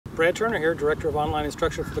Brad Turner here, Director of Online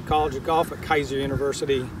Instruction for the College of Golf at Keiser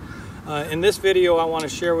University. In this video I want to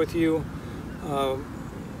share with you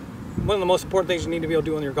one of the most important things you need to be able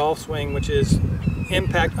to do in your golf swing, which is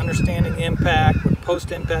impact, understanding impact, what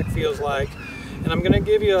post-impact feels like. And I'm going to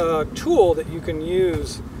give you a tool that you can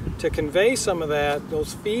use to convey some of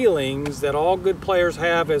those feelings that all good players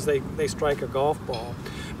have as they strike a golf ball.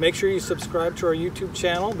 Make sure you subscribe to our YouTube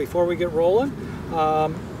channel before we get rolling.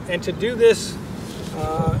 And to do this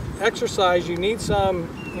exercise, you need some,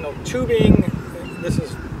 tubing. This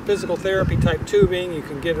is physical therapy type tubing. You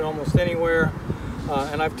can get it almost anywhere.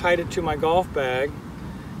 And I've tied it to my golf bag.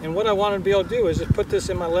 And what I want to be able to do is just put this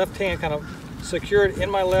in my left hand, kind of secure it in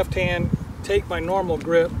my left hand, take my normal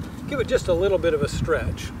grip, give it just a little bit of a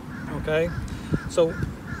stretch. Okay? So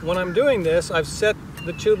when I'm doing this, I've set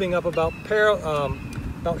the tubing up about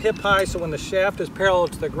hip high, so when the shaft is parallel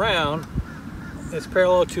to the ground, it's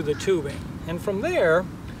parallel to the tubing. And from there,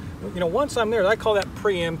 once I'm there, I call that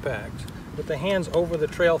pre-impact. With the hands over the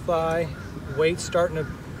trail thigh, weight starting to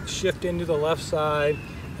shift into the left side,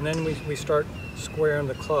 and then we start squaring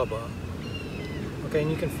the club up. Okay,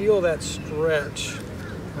 and you can feel that stretch.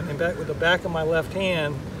 With the back of my left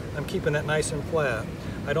hand, I'm keeping that nice and flat.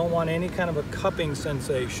 I don't want any kind of a cupping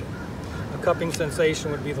sensation. A cupping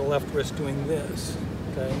sensation would be the left wrist doing this.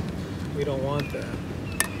 Okay, we don't want that.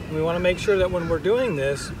 And we want to make sure that when we're doing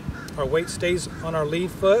this, our weight stays on our lead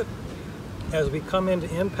foot. As we come into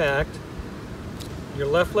impact, your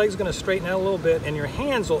left leg's going to straighten out a little bit, and your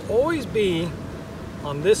hands will always be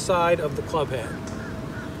on this side of the club head.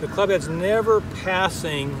 The club head's never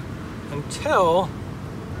passing until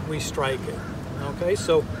we strike it. Okay,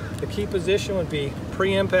 so the key position would be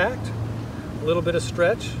pre-impact, a little bit of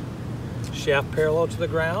stretch, shaft parallel to the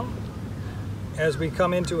ground. As we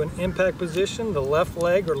come into an impact position, the left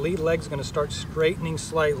leg or lead leg is going to start straightening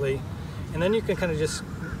slightly, and then you can kind of just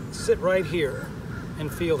sit right here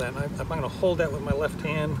and feel that. And I'm going to hold that with my left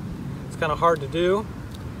hand. It's kind of hard to do,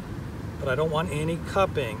 but I don't want any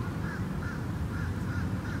cupping.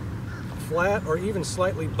 Flat or even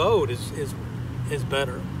slightly bowed is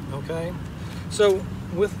better. Okay, so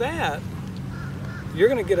with that, you're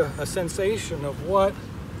going to get a sensation of what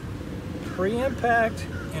pre-impact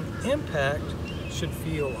and impact should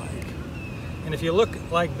feel like. And if you look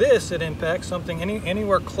like this at impact, something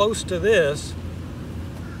anywhere close to this,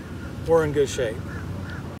 we're in good shape.